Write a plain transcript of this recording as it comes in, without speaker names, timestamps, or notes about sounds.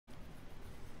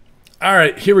All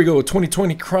right, here we go.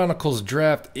 2020 Chronicles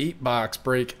Draft 8-box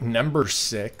break number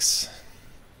 6.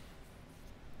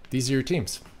 These are your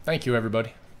teams. Thank you,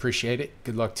 everybody. Appreciate it.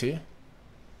 Good luck to you.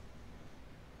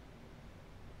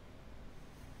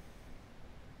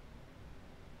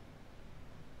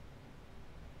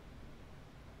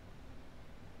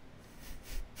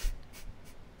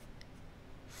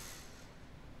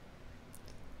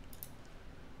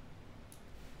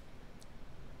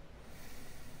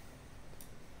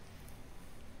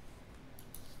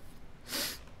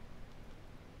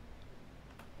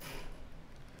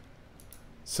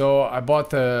 So I bought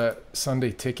the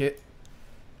Sunday ticket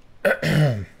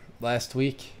last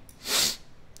week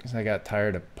because I got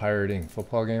tired of pirating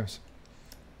football games.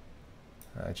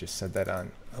 I just said that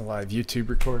on a live YouTube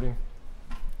recording.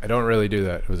 I don't really do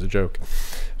that. It was a joke.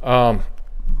 But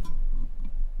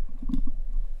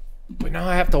now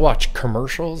I have to watch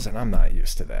commercials, and I'm not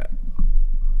used to that.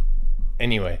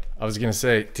 Anyway, I was going to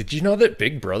say, did you know that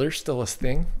Big Brother's still a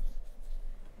thing?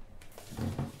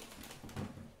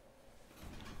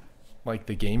 Like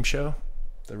the game show,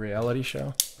 the reality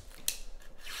show.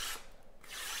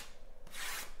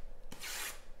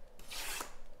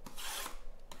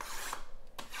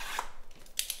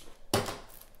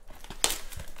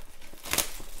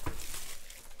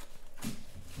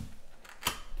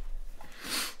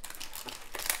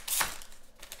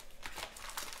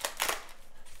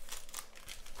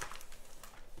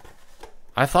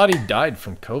 I thought he died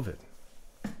from COVID.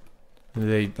 Did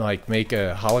they like make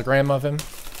a hologram of him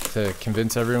to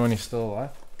convince everyone he's still alive?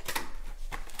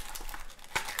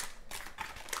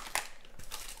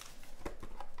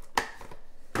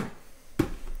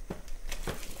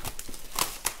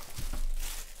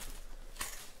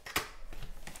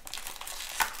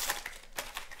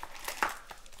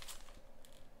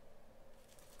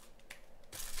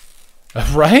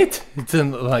 Right? It's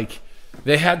in like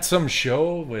they had some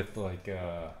show with like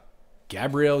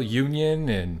Gabrielle Union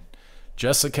and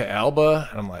Jessica Alba,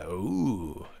 and I'm like,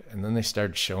 ooh. And then they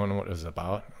started showing what it was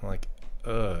about. I'm like,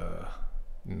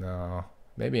 no.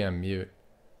 Maybe I'm mute.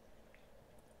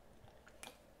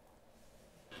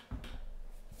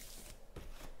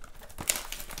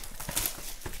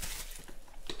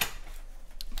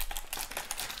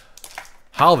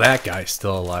 How that guy's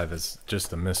still alive is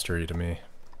just a mystery to me.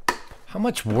 How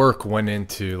much work went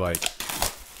into like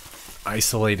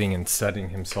isolating and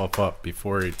setting himself up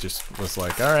before he just was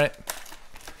like, all right,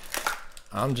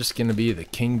 I'm just going to be the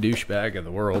king douchebag of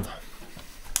the world.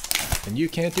 And you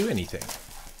can't do anything.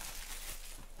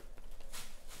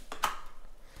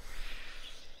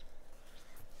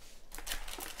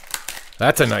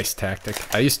 That's a nice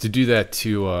tactic. I used to do that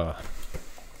to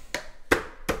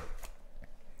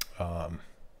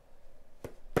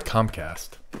Comcast.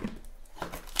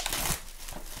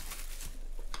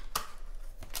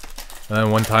 And then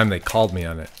one time they called me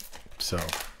on it. So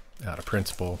out of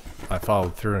principle, I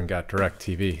followed through and got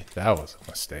DirecTV. That was a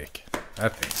mistake.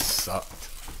 That thing sucked.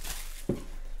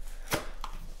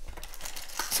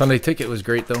 Sunday ticket was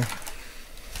great though.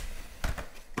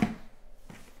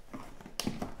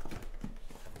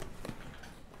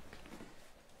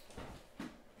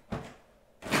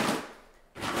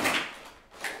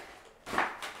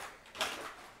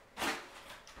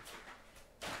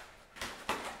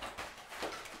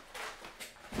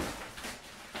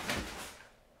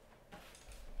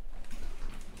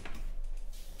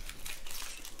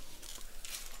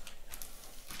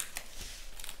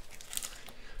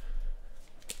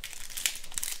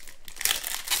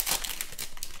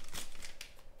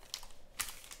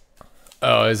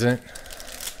 Oh, is it?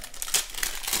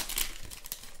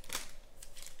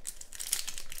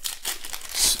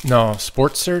 No,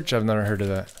 Sports Search? I've never heard of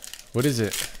that. What is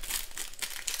it?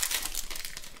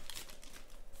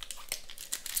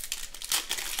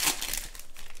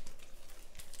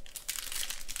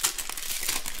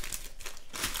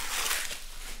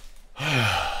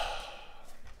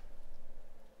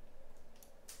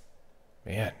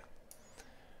 Man,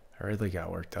 I really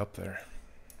got worked up there.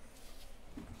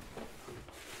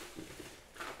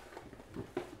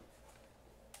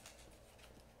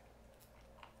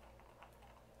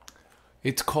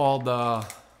 It's called,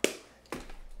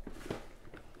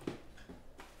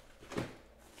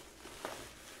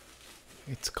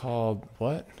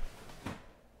 what?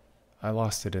 I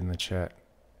lost it in the chat.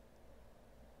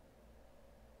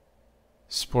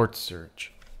 Sports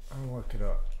Search. I'll look it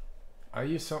up. I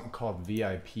use something called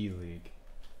VIP League.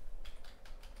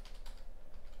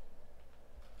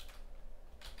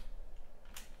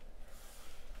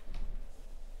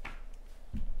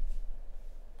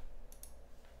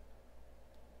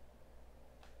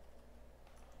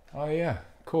 Oh yeah,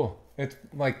 cool. It's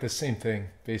like the same thing,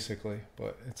 basically,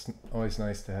 but it's always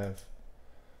nice to have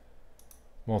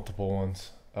multiple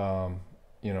ones,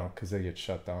 you know, because they get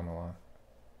shut down a lot.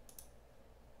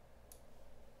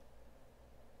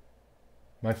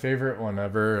 My favorite one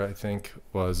ever, I think,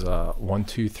 was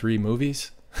 123 Movies.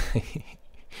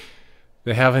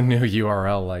 They have a new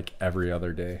URL like every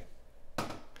other day.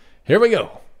 Here we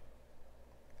go.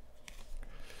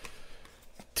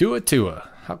 Tua.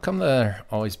 How come they're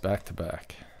always back to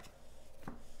back?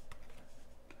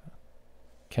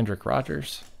 Kendrick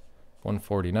Rogers,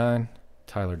 149.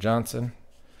 Tyler Johnson.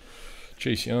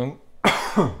 Chase Young.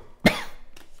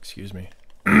 Excuse me.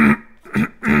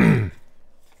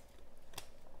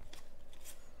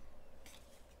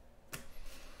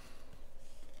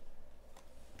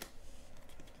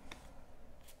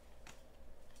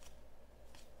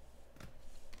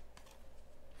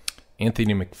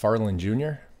 Anthony McFarland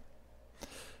Jr.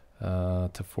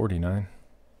 To 49.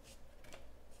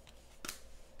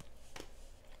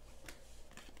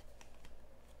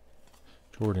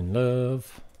 Jordan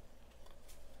Love.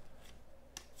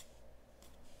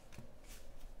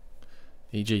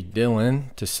 A.J. Dillon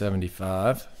to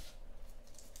 75.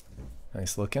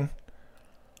 Nice looking.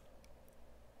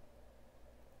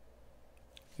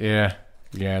 Yeah,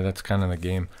 that's kind of the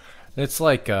game. It's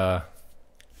like I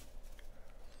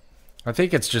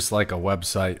think it's just like a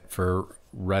website for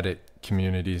Reddit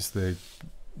communities. They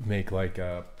make like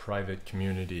a private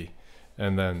community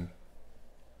and then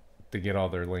they get all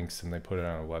their links and they put it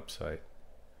on a website.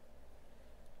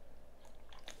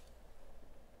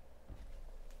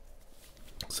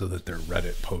 So that their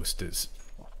Reddit post is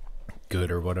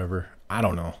good or whatever. I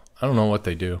don't know. I don't know what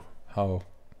they do. How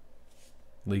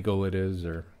legal it is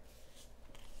or...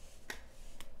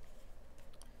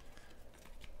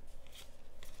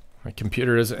 My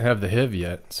computer doesn't have the HIV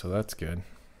yet, so that's good.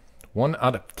 1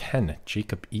 out of 10,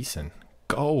 Jacob Eason.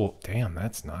 Go. Damn,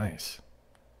 that's nice.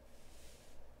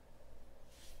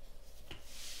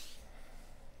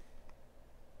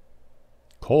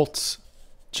 Colts,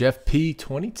 Jeff P.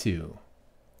 22.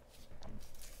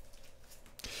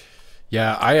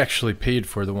 Yeah, I actually paid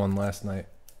for the one last night.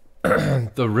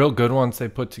 The real good ones they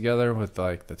put together with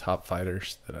like the top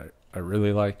fighters that I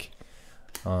really like.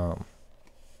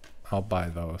 I'll buy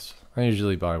those. I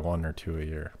usually buy 1 or 2 a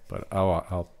year, but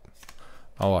I'll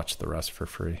watch the rest for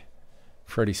free.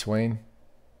 Freddie Swain.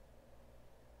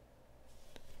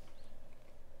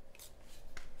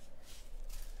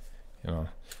 You know,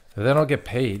 if they don't get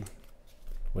paid,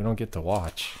 we don't get to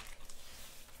watch.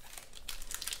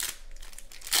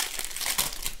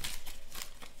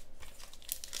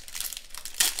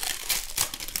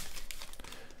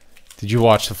 Did you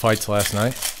watch the fights last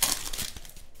night?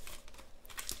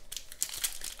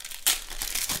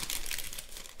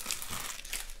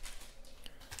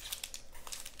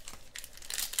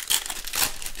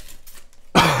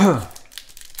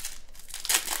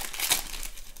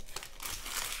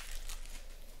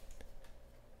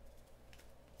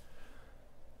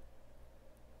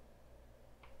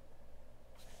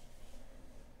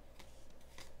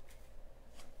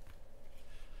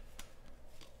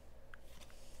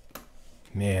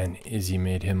 Man, Izzy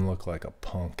made him look like a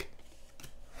punk.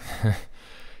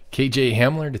 KJ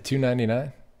Hamler to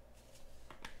 299.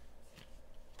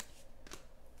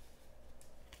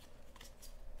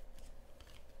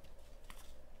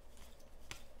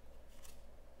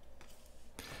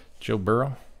 Joe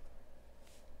Burrow.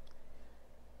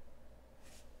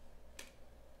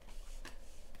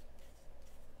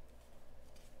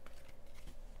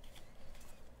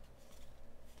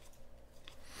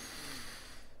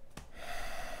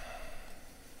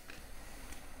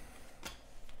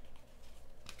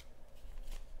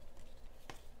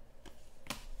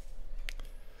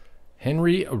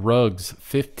 Henry Ruggs,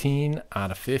 15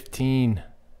 out of 15.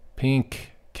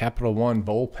 Pink Capital One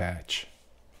bowl patch.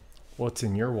 What's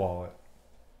in your wallet?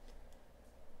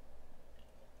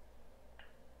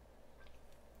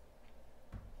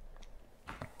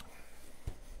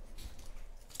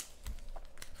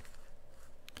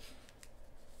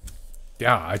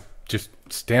 Yeah, I just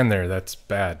stand there. That's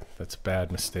bad. That's a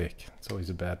bad mistake. It's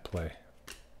always a bad play.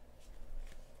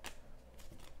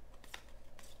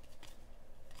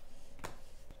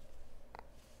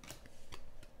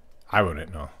 I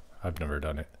wouldn't know. I've never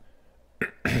done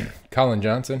it. Colin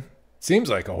Johnson. Seems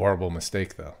like a horrible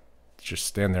mistake, though. Just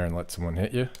stand there and let someone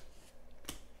hit you.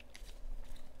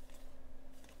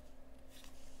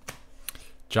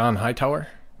 John Hightower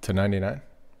to 99.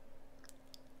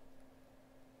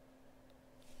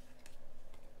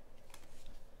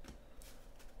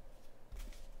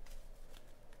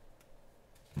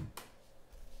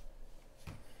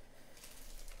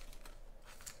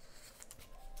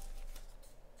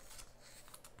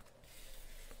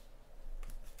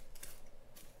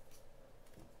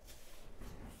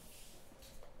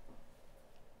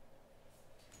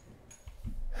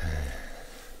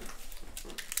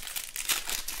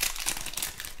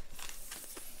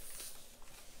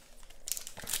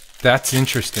 That's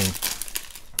interesting.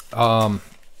 Man,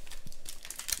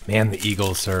 the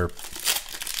Eagles are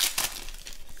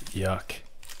yuck.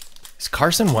 Is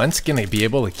Carson Wentz gonna be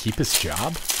able to keep his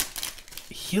job?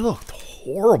 He looked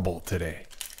horrible today.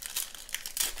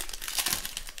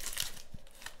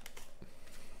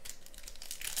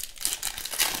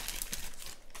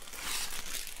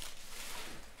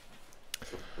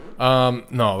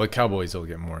 No, the Cowboys will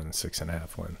get more than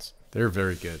 6.5 wins. They're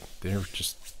very good. They're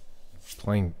just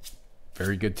playing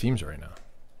very good teams right now.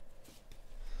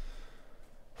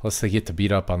 Plus, they get to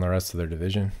beat up on the rest of their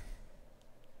division.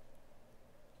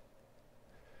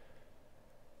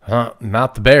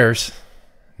 Not the Bears.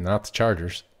 Not the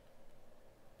Chargers.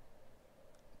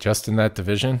 Just in that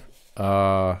division,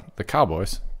 the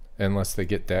Cowboys. Unless they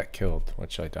get that killed,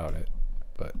 which I doubt it.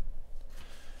 But,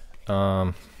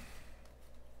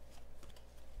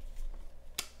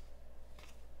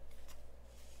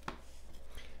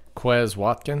 Quez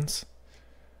Watkins.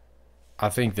 I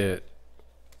think that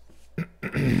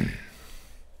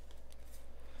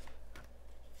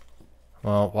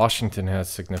well, Washington has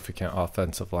significant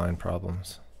offensive line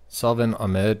problems. Sullivan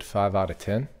Ahmed, 5 out of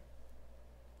 10.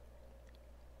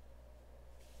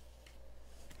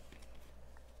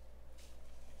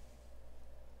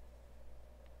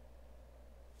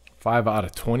 Five out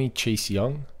of 20, Chase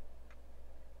Young.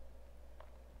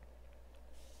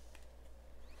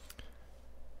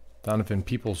 Donovan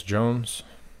Peoples-Jones.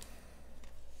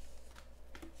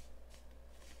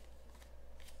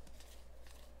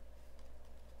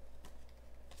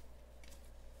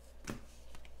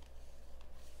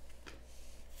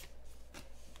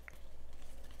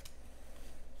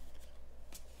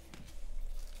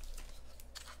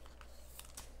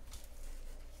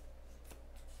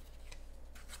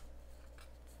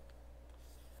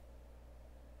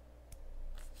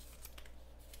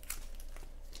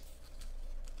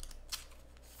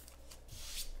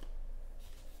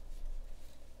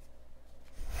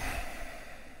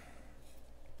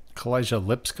 Kalijah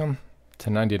Lipscomb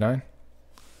to 99.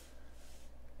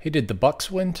 Hey, did the Bucks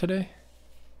win today?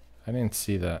 I didn't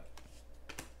see that.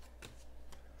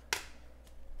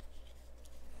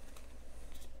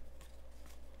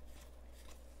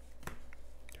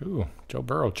 Ooh, Joe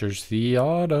Burrow, jersey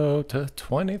auto to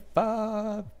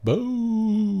 25.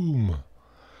 Boom.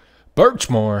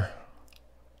 Birchmore.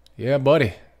 Yeah,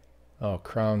 buddy. Oh,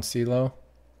 Crown CeeLo.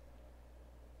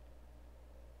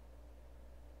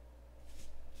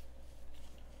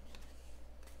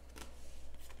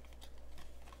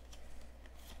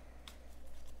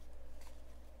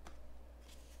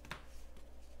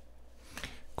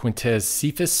 Quintez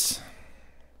Cephas.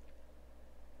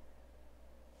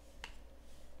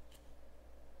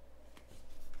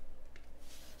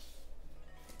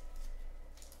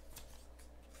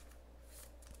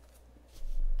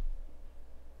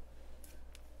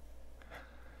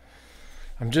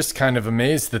 I'm just kind of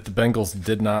amazed that the Bengals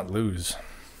did not lose.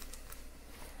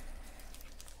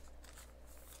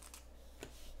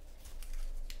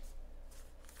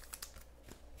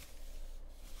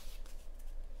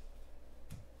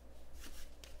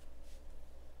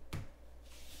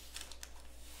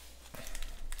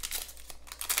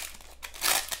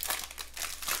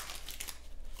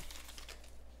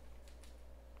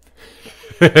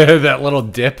 That little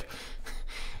dip.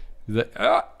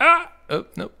 Oh,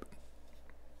 nope.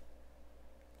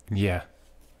 Yeah.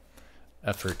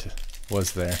 Effort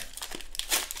was there.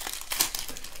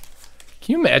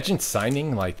 Can you imagine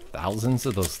signing like thousands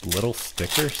of those little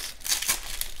stickers?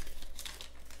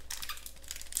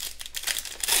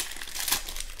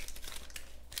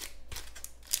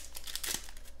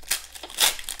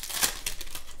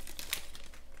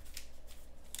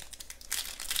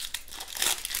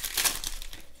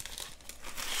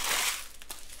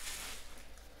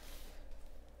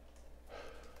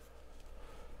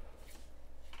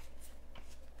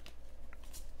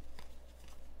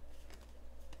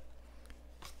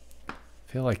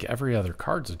 I feel like every other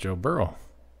card's a Joe Burrow.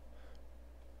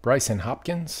 Bryson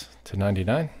Hopkins to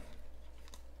 99.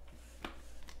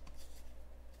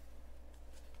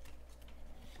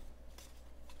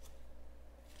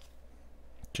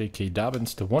 J.K.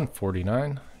 Dobbins to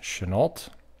 149. Chenault.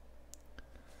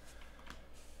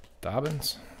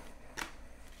 Dobbins.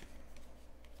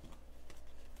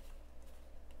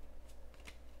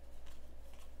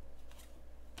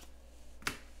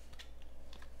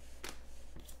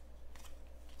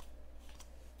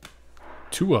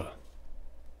 Tua.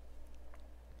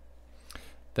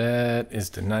 That is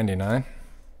to 99.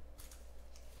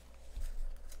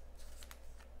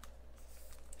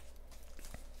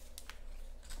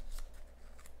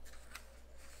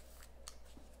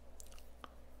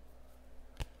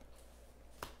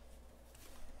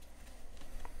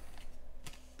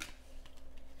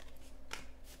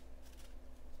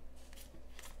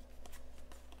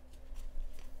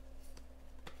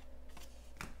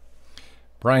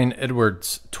 Brian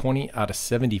Edwards, 20 out of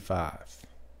 75.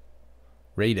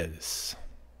 Raiders.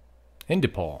 And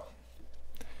DePaul.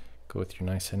 Go with your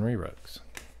nice Henry Ruggs.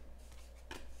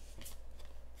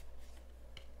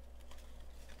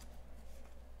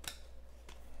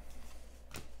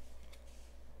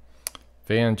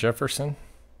 Van Jefferson.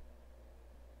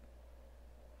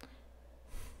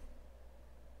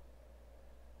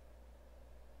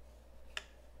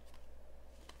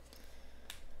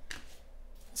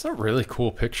 It's a really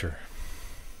cool picture.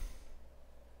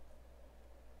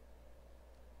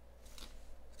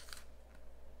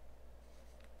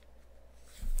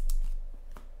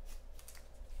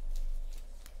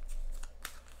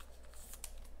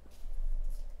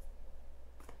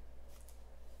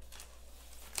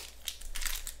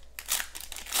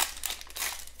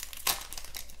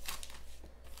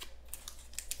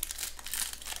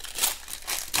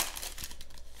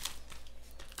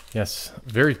 Yes,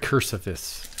 very cursive-y.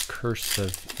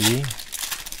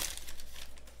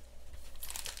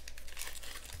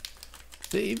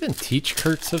 Do they even teach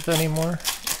cursive anymore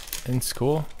in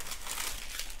school?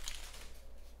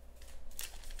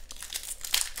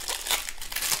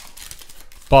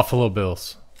 Buffalo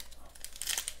Bills.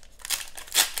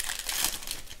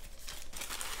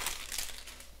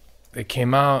 They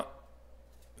came out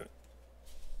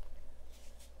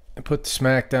and put the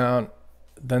smack down.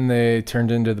 Then they turned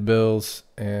into the Bills,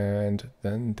 and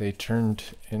then they turned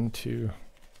into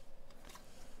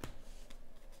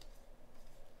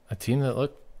a team that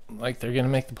looked like they're going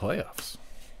to make the playoffs.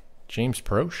 James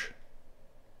Proche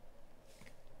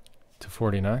to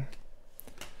 49.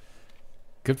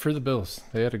 Good for the Bills.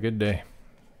 They had a good day.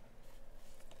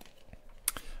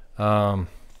 I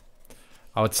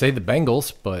would say the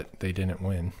Bengals, but they didn't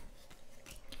win.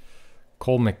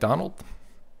 Cole McDonald.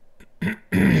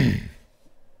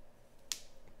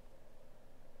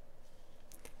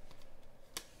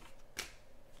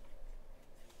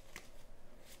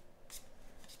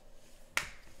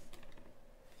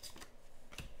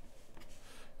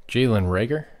 Jalen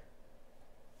Reagor.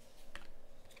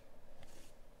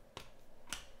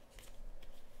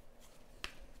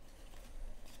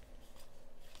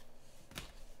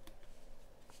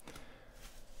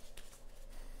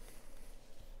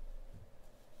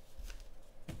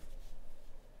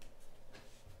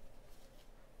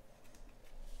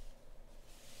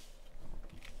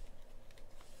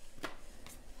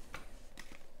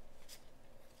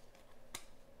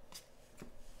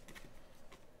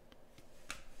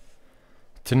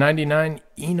 To 99,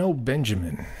 Eno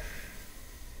Benjamin.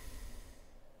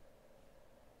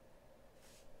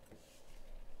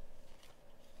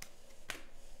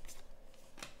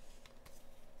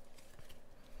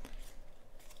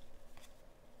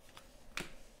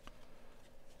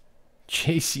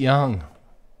 Chase Young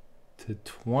to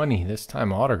 20, this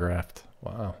time autographed.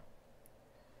 Wow.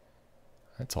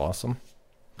 That's awesome.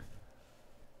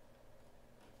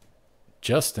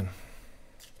 Justin.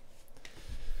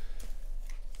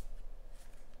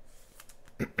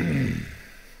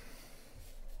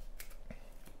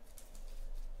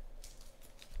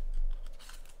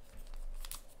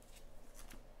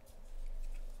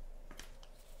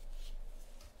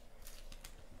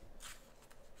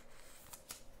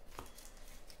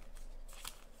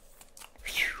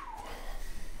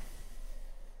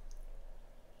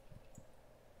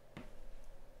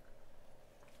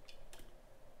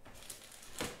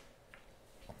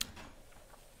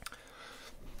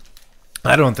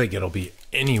 I don't think it'll be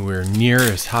anywhere near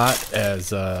as hot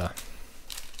as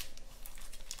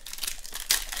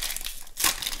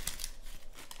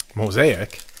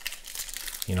Mosaic.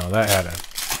 You know, that had a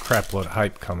crap load of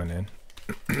hype coming in.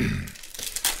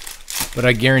 But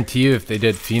I guarantee you if they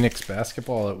did Phoenix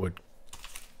basketball, it would,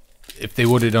 if they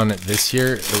would have done it this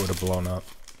year, it would have blown up.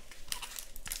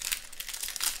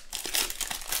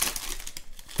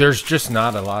 There's just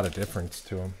not a lot of difference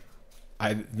to them.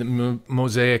 The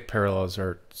Mosaic parallels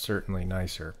are certainly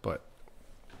nicer, but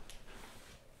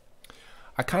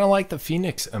I kind of like the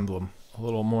Phoenix emblem a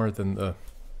little more than the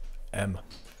M.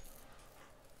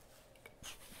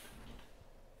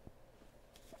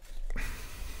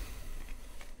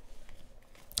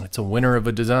 It's a winner of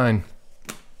a design.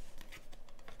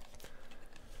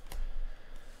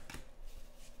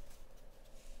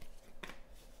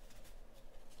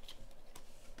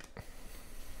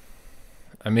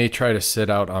 I may try to sit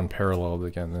out on paralleled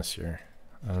again this year.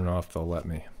 I don't know if they'll let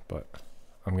me, but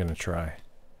I'm going to try.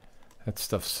 That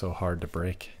stuff's so hard to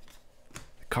break.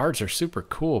 The cards are super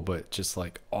cool, but just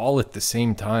like all at the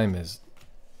same time is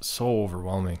so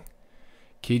overwhelming.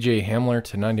 KJ Hamler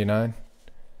to 99.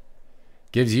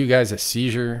 Gives you guys a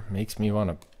seizure. Makes me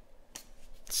want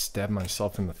to stab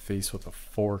myself in the face with a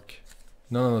fork.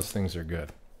 None of those things are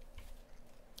good.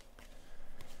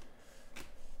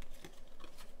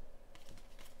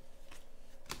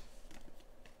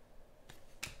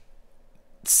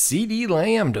 CD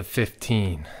Lamb to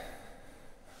 15.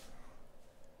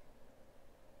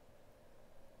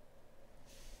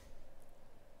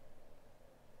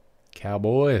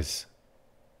 Cowboys.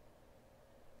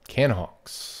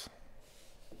 Canhawks.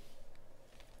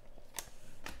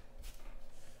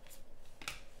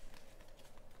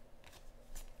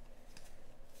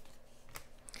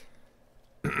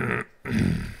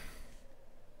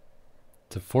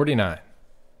 To 49.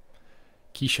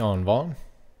 Keyshawn Vaughn.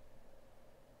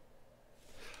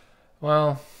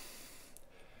 Well,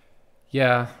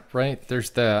 yeah, right, there's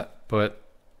that, but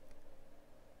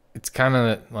it's kind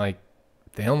of like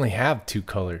they only have 2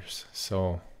 colors,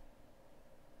 so,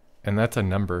 and that's a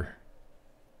number.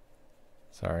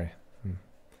 Sorry, I'm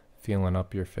feeling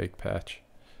up your fake patch.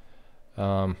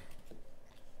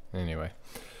 Anyway,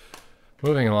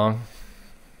 moving along.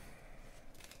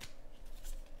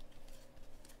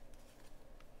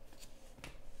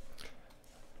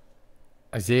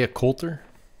 Isaiah Coulter.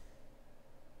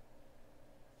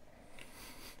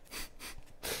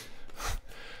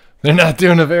 They're not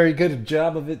doing a very good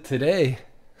job of it today.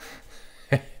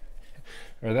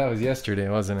 Or that was yesterday,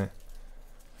 wasn't it?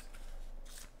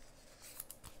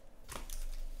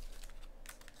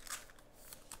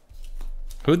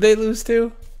 Who'd they lose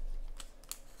to?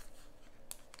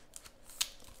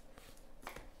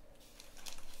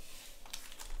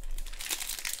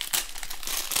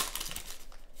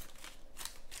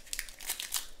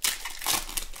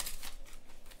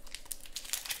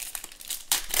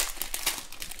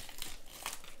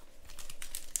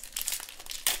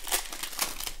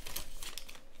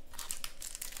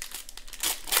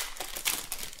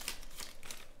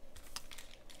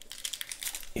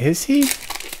 Is he?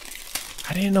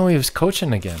 I didn't know he was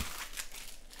coaching again.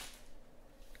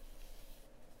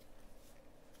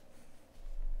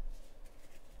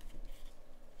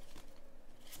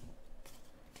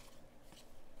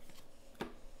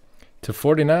 To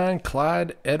 49,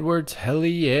 Clyde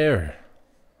Edwards-Helaire.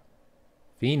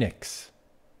 Phoenix.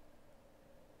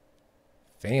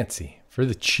 Fancy. For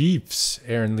the Chiefs,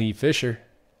 Aaron Lee Fisher.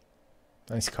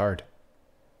 Nice card.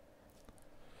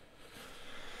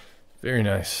 Very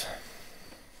nice.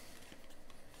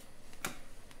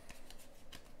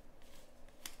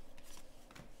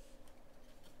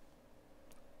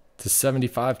 To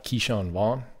 75, Keyshawn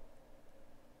Vaughn.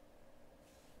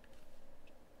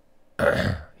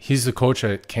 He's the coach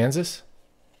at Kansas?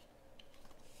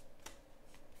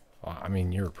 Well, I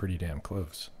mean, you're pretty damn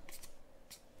close.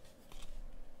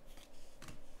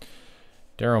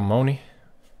 Daryl Money.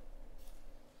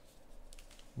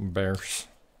 Bears.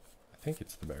 I think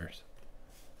it's the Bears.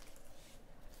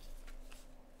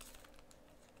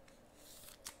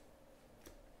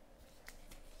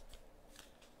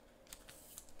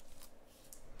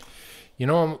 You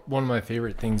know, one of my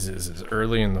favorite things is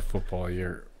early in the football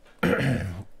year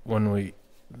when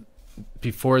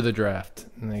before the draft,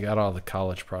 and they got all the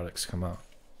college products come out,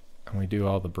 and we do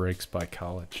all the breaks by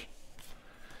college.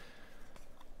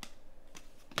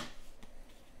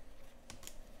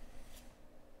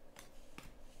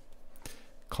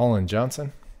 Colin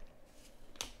Johnson.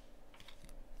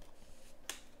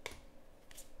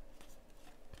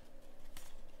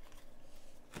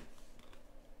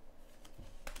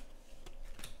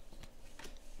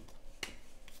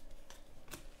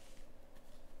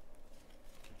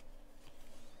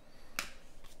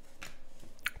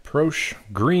 Prosh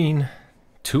Green,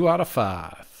 2 out of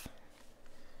 5.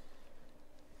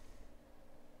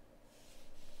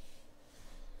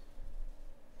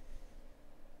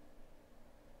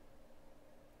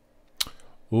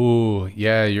 Ooh,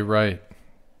 yeah, you're right.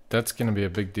 That's going to be a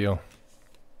big deal.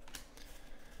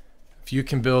 If you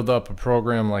can build up a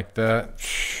program like that,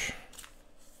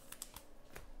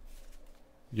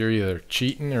 you're either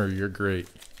cheating or you're great.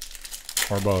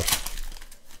 Or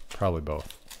both. Probably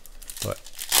both. But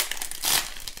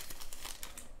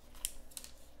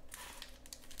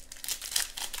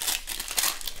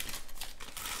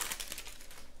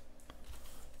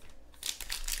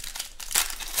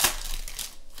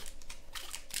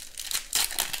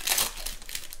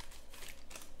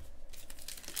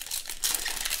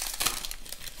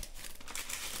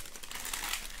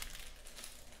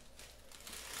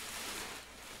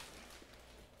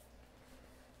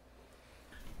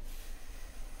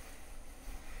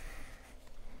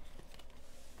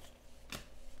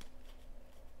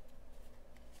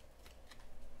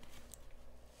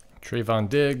Trayvon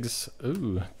Diggs,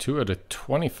 ooh, 2 out of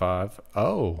 25.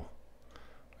 Oh,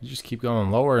 You just keep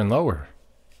going lower and lower.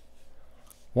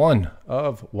 1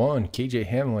 of 1. KJ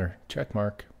Hamler. Check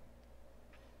mark.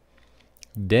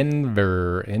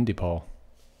 Denver. Indy Paul.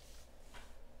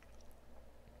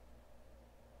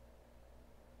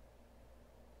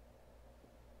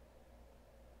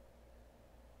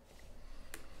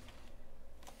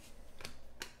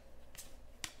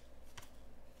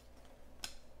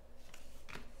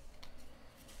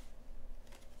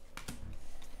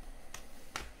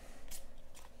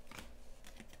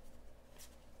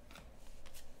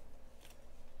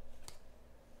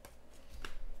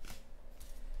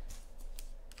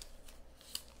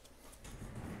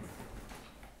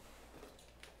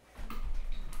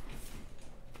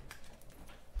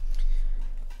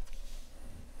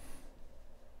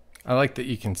 I like that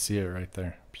you can see it right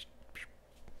there.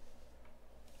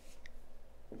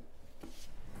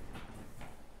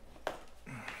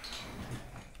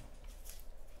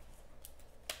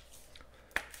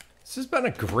 This has been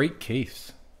a great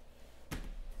case.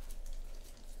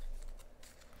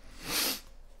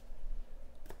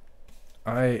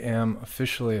 I am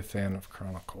officially a fan of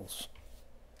Chronicles.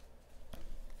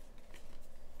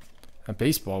 That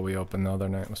baseball we opened the other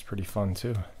night was pretty fun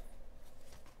too.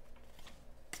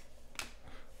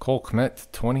 Cole Kmet,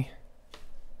 20.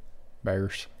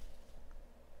 Bears.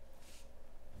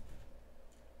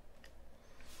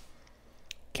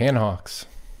 Canhawks.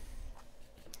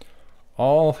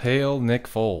 All hail Nick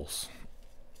Foles.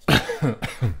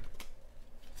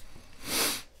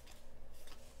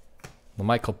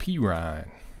 Michael P.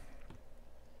 Ryan.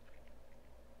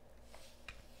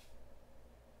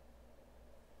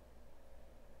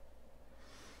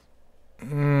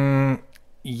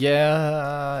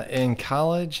 Yeah, in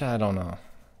college, I don't know.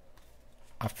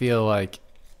 I feel like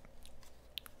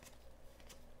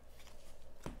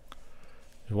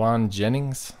Juwan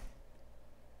Jennings.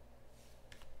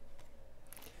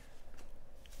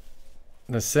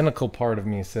 The cynical part of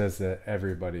me says that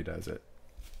everybody does it.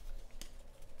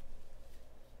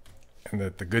 And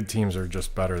that the good teams are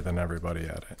just better than everybody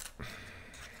at it.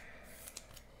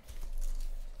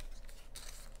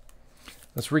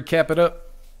 Let's recap it up.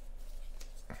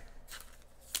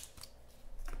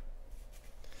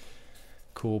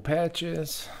 Cool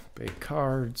patches, big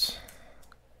cards,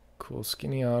 cool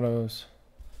skinny autos,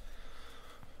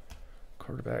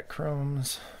 quarterback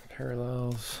chromes,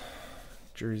 parallels,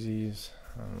 jerseys.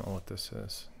 I don't know what this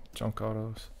is. Junk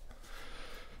autos.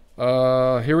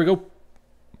 Here we go.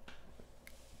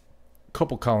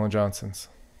 Couple Colin Johnsons.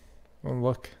 Oh,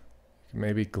 look. You can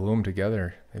maybe glue them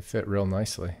together. They fit real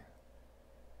nicely.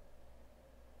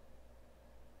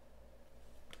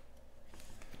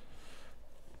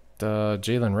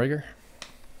 Jalen Rager.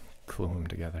 Glue them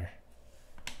together.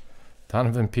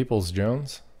 Donovan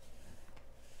Peoples-Jones.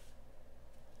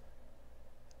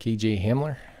 KJ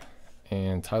Hamler.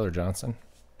 And Tyler Johnson.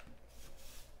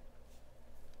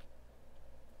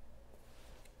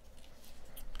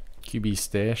 QB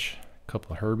stash.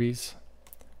 Couple of Herbies.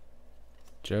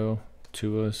 Joe.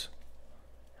 Tua's.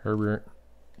 Herbert.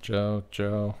 Joe.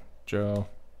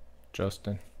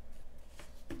 Justin.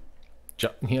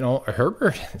 You know,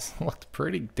 Herbert has looked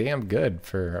pretty damn good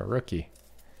for a rookie.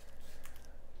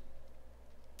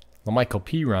 Michael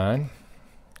P. Ryan.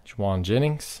 Juwan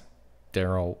Jennings.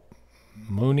 Daryl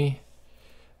Mooney.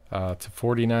 /49,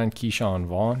 Keyshawn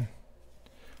Vaughn.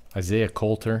 Isaiah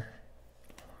Coulter.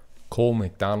 Cole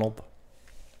McDonald.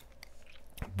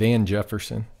 Van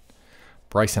Jefferson.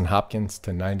 Bryson Hopkins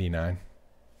 /99.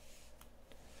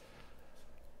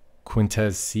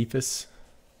 Quintez Cephas.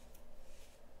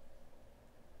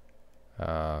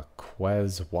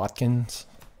 Quez Watkins.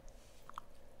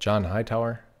 John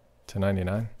Hightower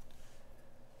 /99.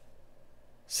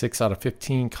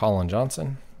 6/15, Colin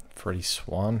Johnson. Freddie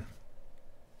Swan.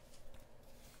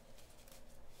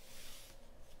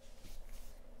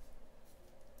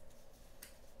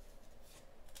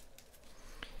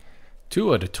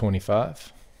 Tua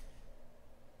 /25.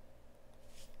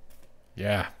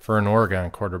 Yeah, for an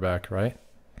Oregon quarterback, right?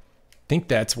 I think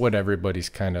that's what everybody's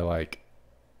kind of like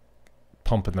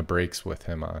pumping the brakes with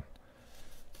him on.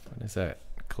 What is that?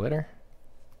 Glitter?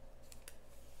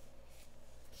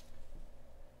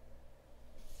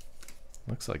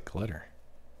 Looks like glitter.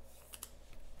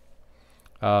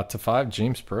 /5,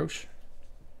 James Proche.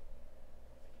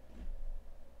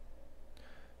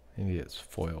 Maybe it's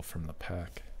foil from the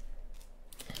pack.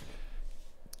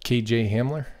 KJ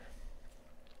Hamler.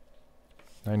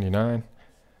 99.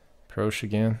 Proche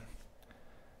again.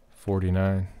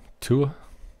 49. Tua.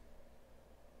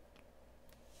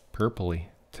 Purpley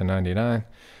 /99.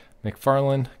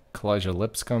 McFarland. Kalijah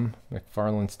Lipscomb.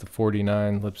 McFarland's to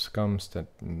 49. Lipscomb's to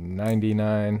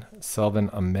 99.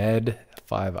 Selvin Ahmed,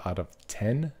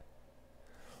 5/10.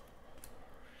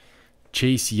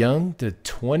 Chase Young to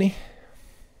 20.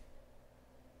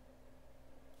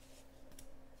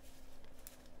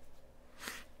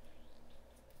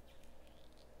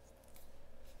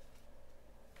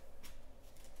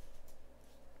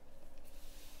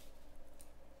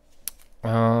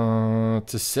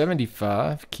 To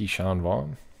 75, Keyshawn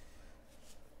Vaughn.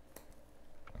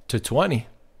 To 20,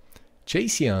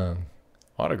 Chase Young.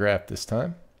 Autograph this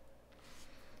time.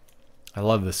 I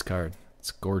love this card.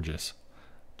 It's gorgeous.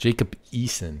 Jacob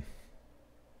Eason.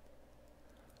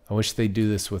 I wish they do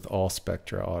this with all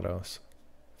Spectra autos.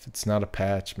 If it's not a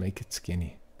patch, make it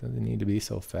skinny. Doesn't need to be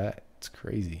so fat. It's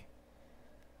crazy.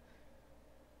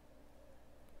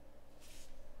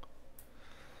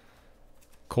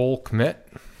 Cole Kmet.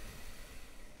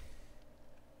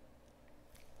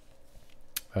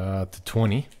 To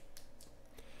 20.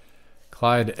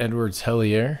 Clyde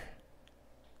Edwards-Helaire.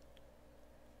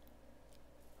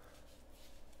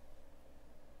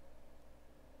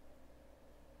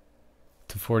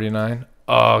 To 49.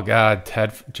 Oh, God.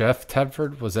 Jeff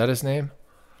Tedford, was that his name?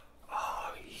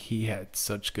 Oh, he had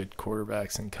such good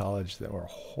quarterbacks in college that were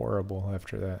horrible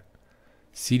after that.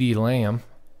 CeeDee Lamb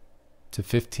to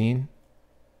 15.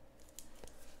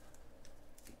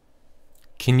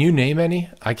 Can you name any?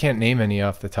 I can't name any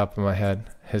off the top of my head.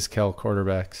 His Cal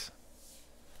quarterbacks.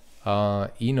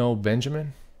 Eno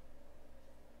Benjamin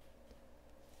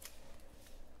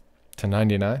to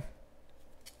 99.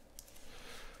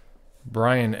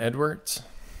 Brian Edwards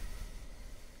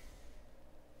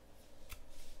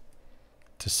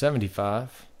to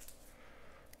 75.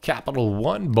 Capital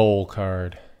One Bowl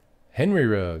card. Henry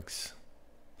Ruggs.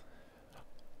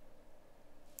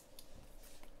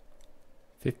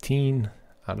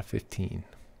 15/15.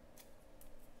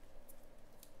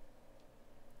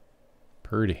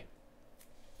 Purdy.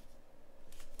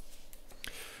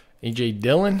 A.J.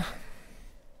 Dillon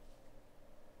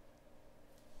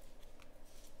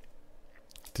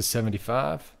to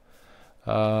 75.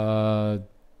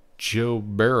 Joe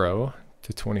Burrow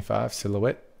to 25.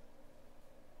 Silhouette.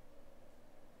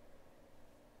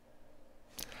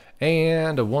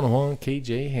 And a 101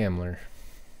 KJ Hamler.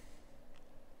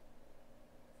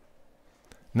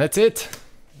 And that's it.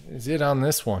 Is it on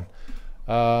this one?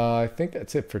 I think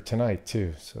that's it for tonight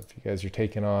too. So if you guys are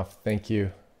taking off, thank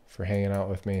you for hanging out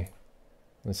with me,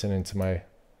 listening to my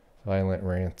violent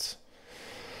rants.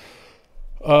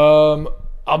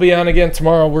 I'll be on again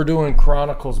tomorrow. We're doing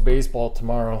Chronicles baseball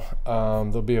tomorrow.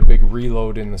 There'll be a big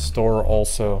reload in the store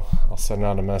also. I'll send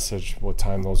out a message what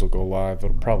time those will go live.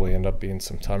 It'll probably end up being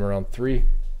sometime around 3.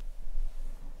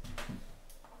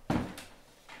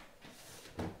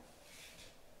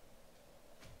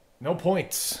 No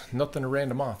points. Nothing to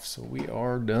random off. So we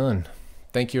are done.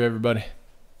 Thank you, everybody.